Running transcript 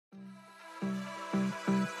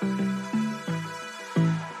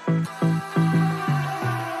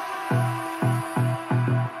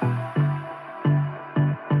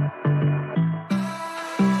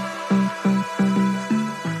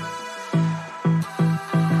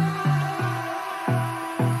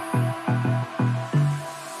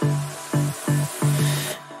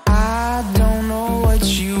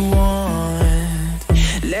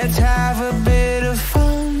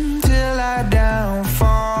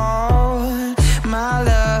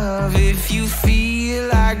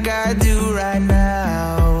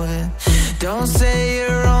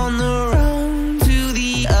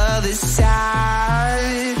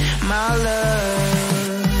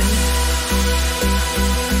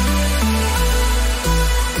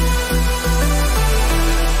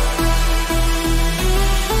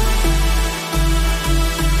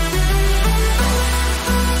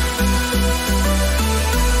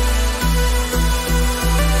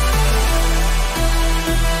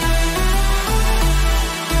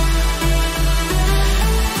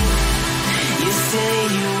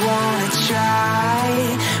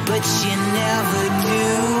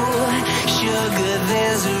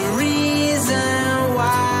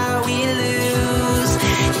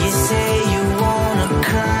say you wanna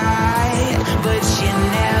cry, but you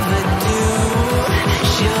never do.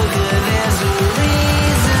 Sugar, there's a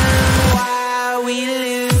reason why we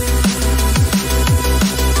lose.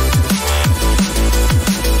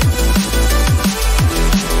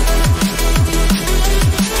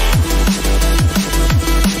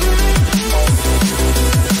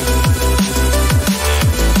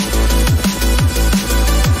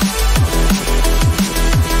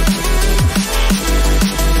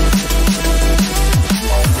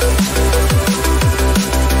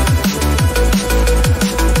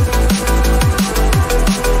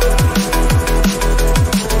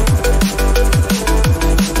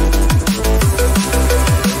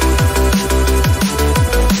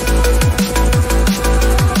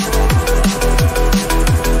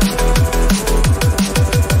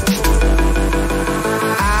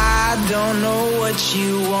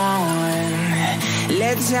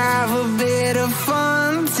 Let's have a bit of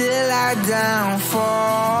fun till I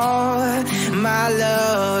downfall. My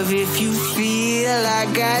love, if you feel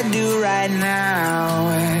like I do right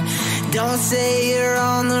now, don't say you're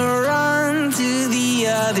on the run to the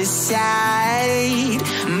other side.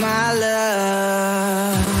 My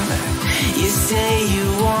love, you say you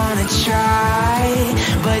wanna try,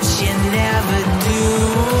 but you never do.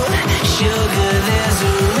 Sugar, there's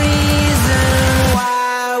a reason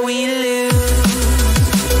why we lose.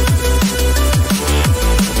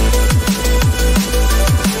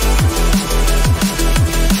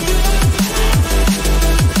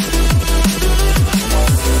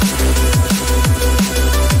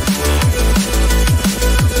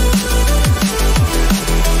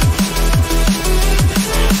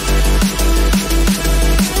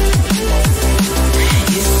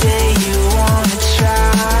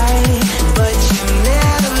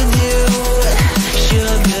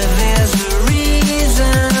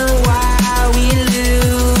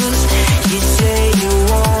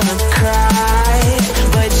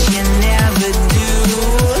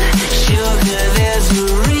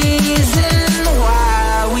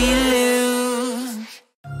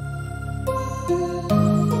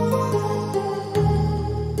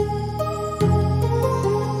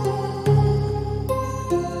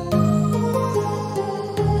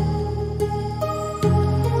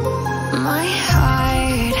 My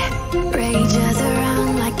heart rages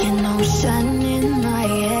around like an ocean in my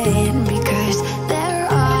head, because there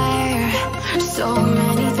are so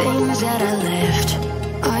many things that I left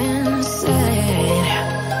unsaid.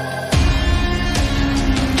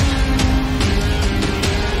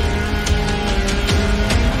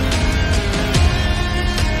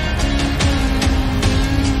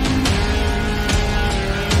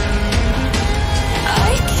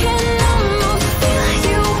 I can almost feel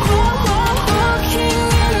you walking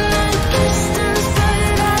in the distance,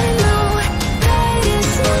 but I know that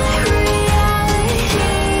it's not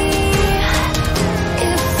reality.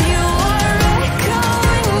 If you are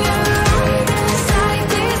echoing around inside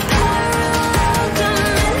these parallel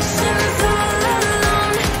dimensions all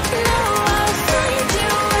alone, now I'll find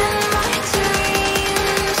you in my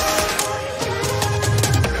dreams.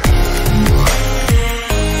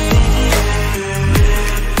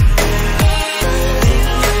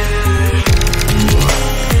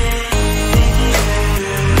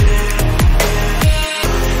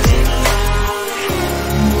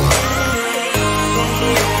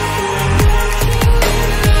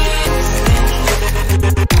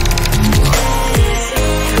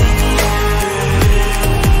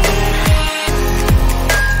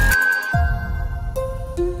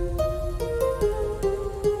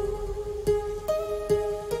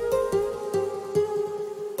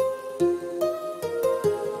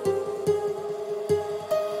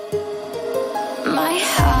 My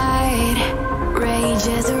heart